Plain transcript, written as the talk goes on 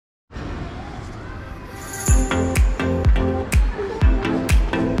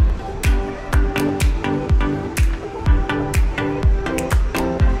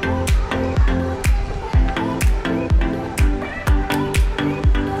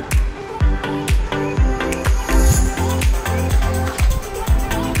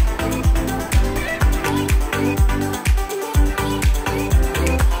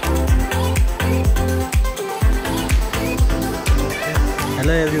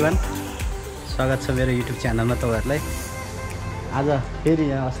Everyone, स्वागत छ मेरो युट्युब च्यानलमा तपाईहरुलाई। आज फेरि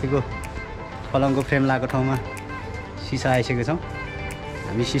यहाँ अस्तिको पलङको फ्रेम लगाएको ठाउँमा सिसा आइसकेको छौँ।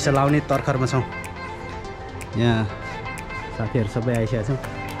 हामी सिसा लाउने तर्खरमा छौँ। यहाँ साथीहरु सबै आइसकेका छौँ।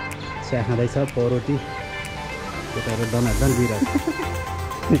 चिया खाँदैछ, परोटी केटाहरु दनादन दिइरहेको छ।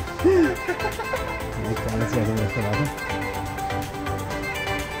 कालो चियाको जस्तो भएको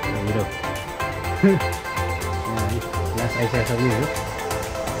हिरो ग्लास आइसकेको छ नि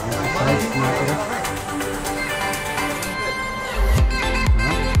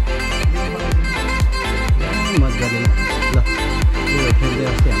मजाले ल यो फेरि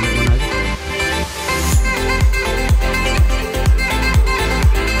अस्ति हामीले बनाएको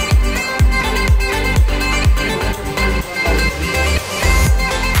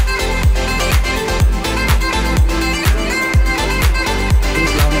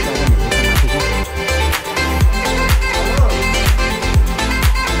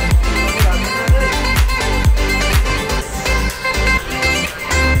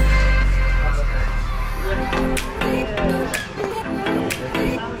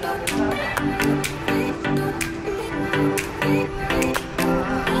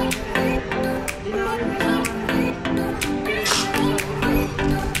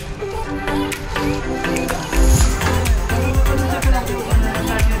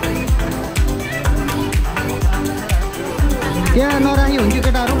त्यहाँ नराखी हुन्छ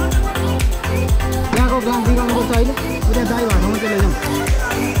केटाहरू। यहाँको ग्लास बिगाउनुपर्छ अहिले। उता दाइ भएको ठाउँमा चाहिँ लैजाउँ।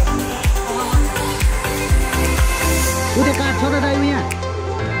 उता काठ छ र दाइ यहाँ।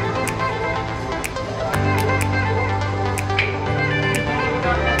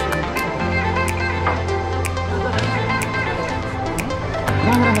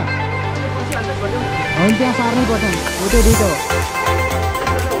 होइन त्यहाँ सार्नै पर्छ। उतै दुइटा हो।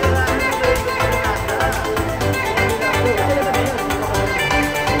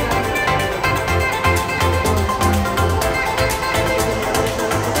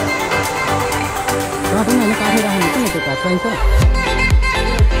 काठै राख्नु किन त्यो काठ चाहिन्छ।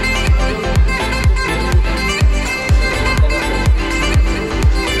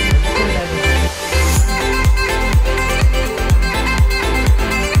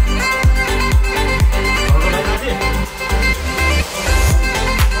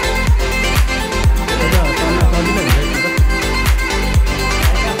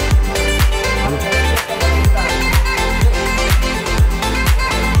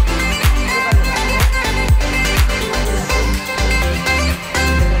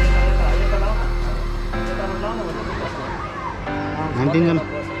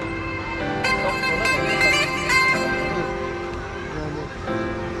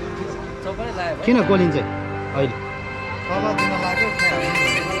 किन कोलिन्छ अहिले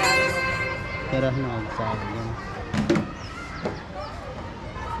राख्नु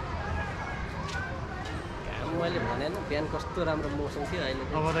मैले भनेन बिहान कस्तो राम्रो मौसम थियो अहिले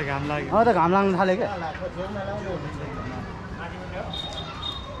अब त घाम लाग्यो। अब त घाम लाग्न थाल्यो क्या।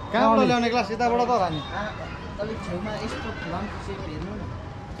 कहाँबाट ल्याउने ग्लास? यताबाट त रानी अलिक छेउमा यस्तो लम्प सेप हेर्नु न।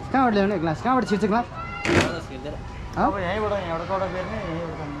 कहाँबाट ल्याउने ग्लास? कहाँबाट छिर्छ ग्लास? अब यहीँबाट कौडा बेर्ने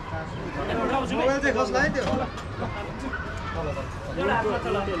मोबाइल चाहिँ कसलाई त्यो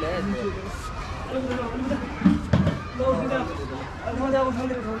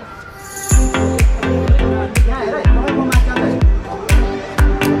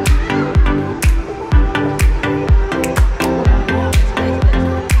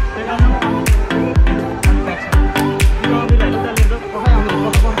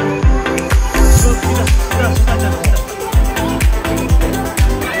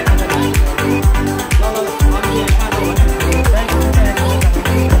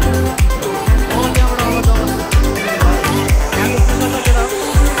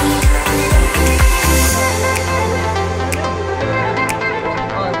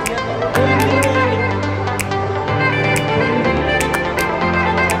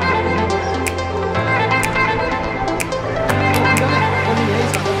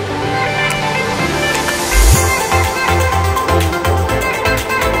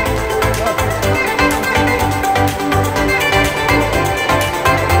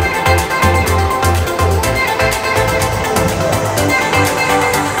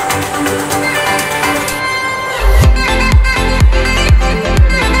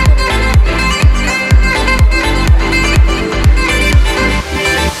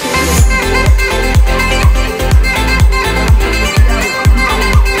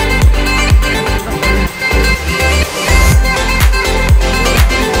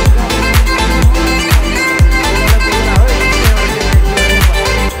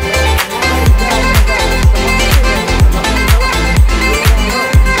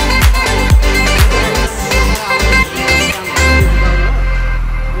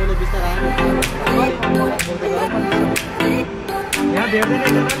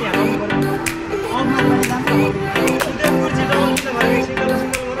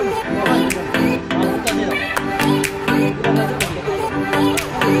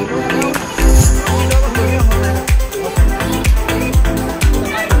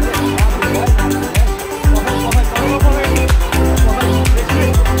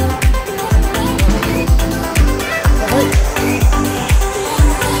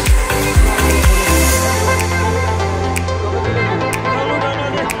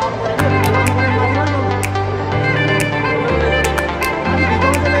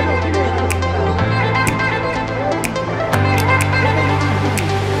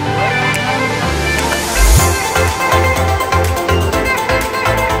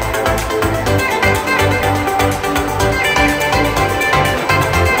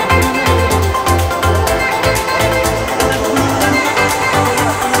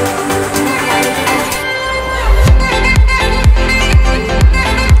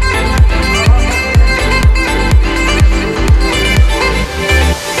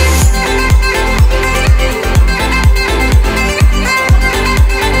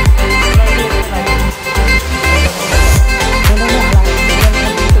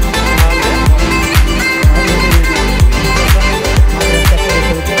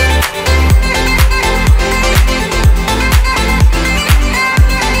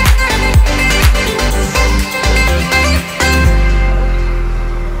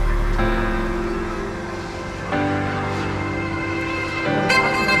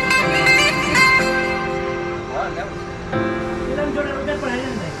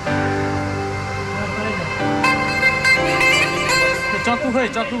चक्कु खोइ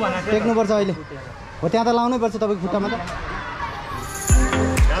चक्कु बनाएको टेक्नुपर्छ अहिले हो त्यहाँ त लाउनै पर्छ तपाईँको खुट्टामा त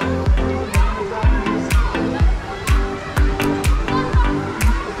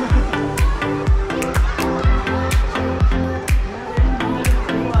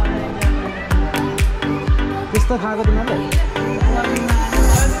त्यस्तो खाएको तिमीहरूले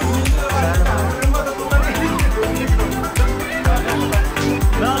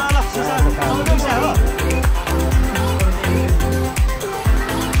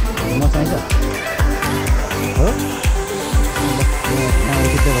म चाहिन्छ हो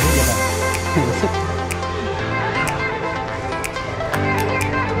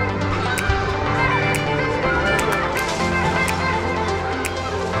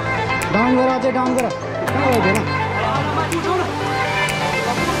डाउन गर अझै डाउन गर कहाँ गयो भेला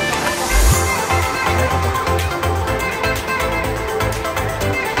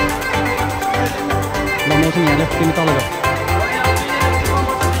ल मौसम यहाँले तिमी तल गयो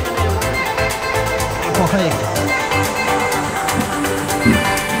खै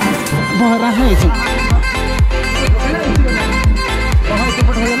राख्नु एकछिन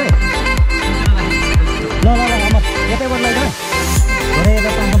ल ल ल आमा यतैबाट लैजाऊ धेरै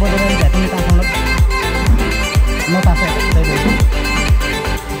यता पाँच बजेर भ्याट्ने तासँग नतास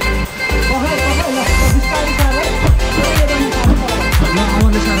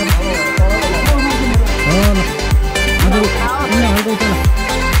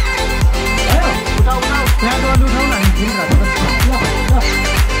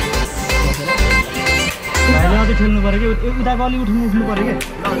अझै ठेल्नु पऱ्यो कि उताको अलिक उठ्नु पऱ्यो कि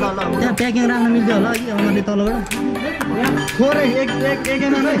त्यहाँ प्याकिङ राख्न मिल्थ्यो होला कि उनीहरूले तलबाट थोरै एक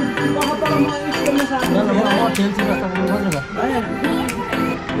एम है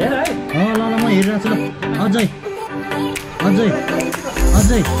ल ल म हेरिरहेको छु ल अझै अझै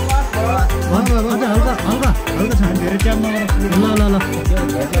अझै अझै हल्का हल्का हल्का छ धेरै ट्याप नगर ल ल ल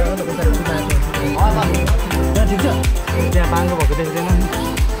ठिक छ त्यहाँ बाङ्गो भएको देख्दैन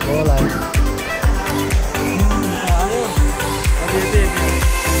होला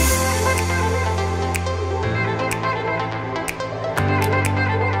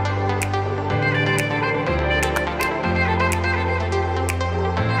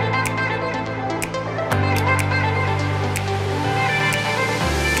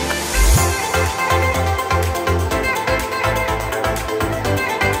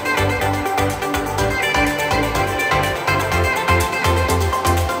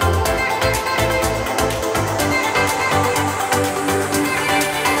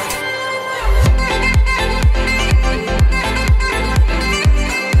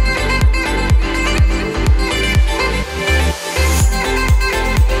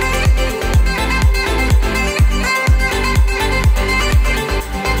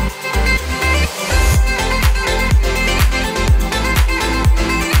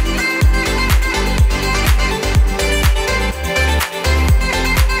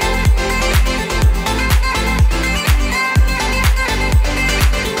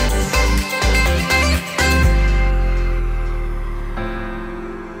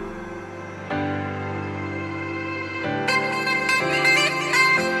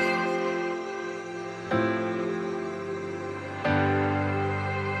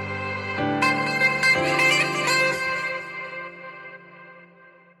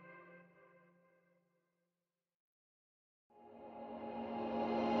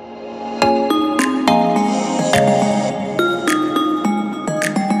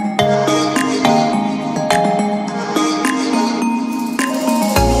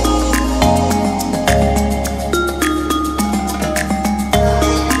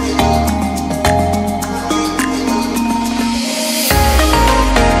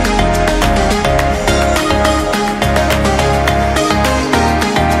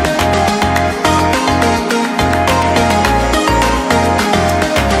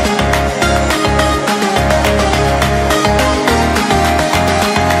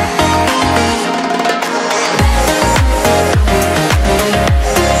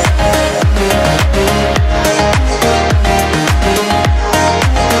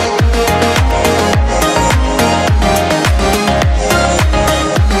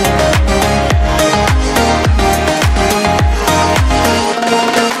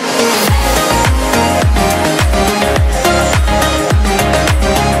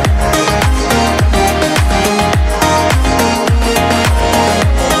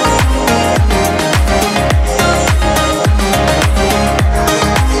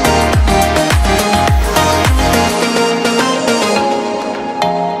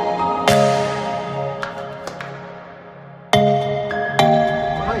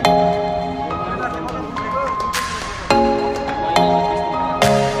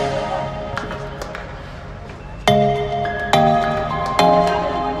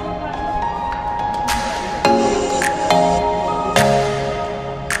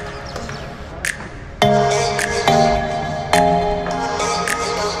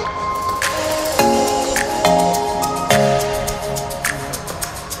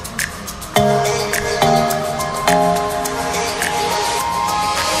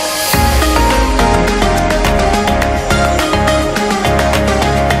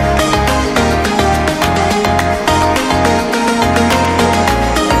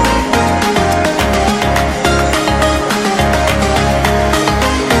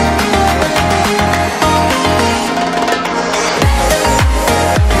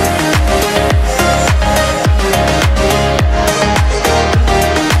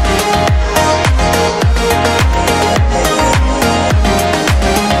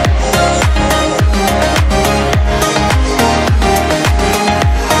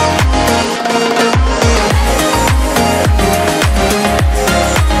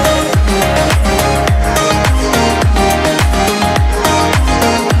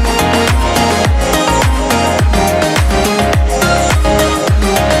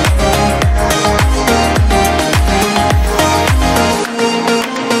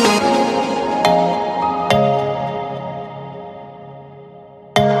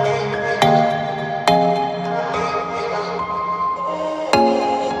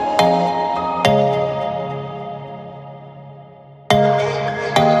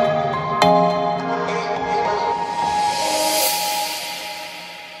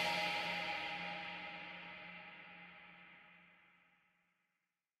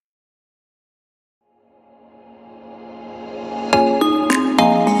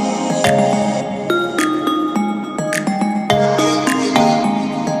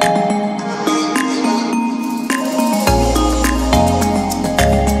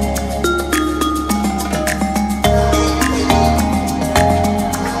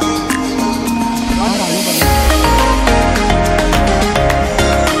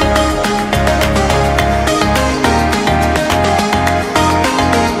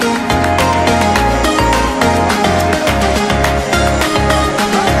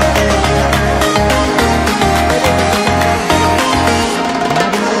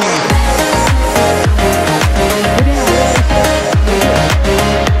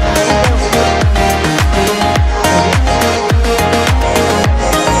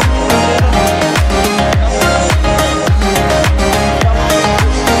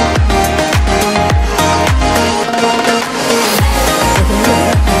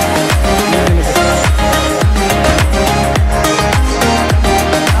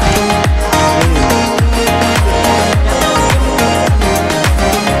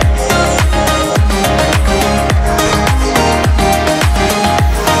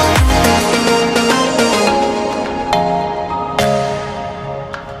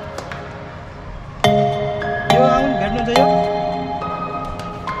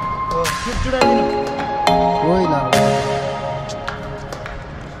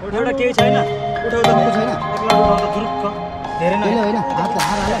केही छैन उठाउँदा भएको छैन एकला उठाउँदा धुरुक्क धेरै नै होइन हातले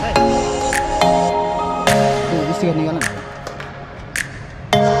हात हाल यस्तो निकाल न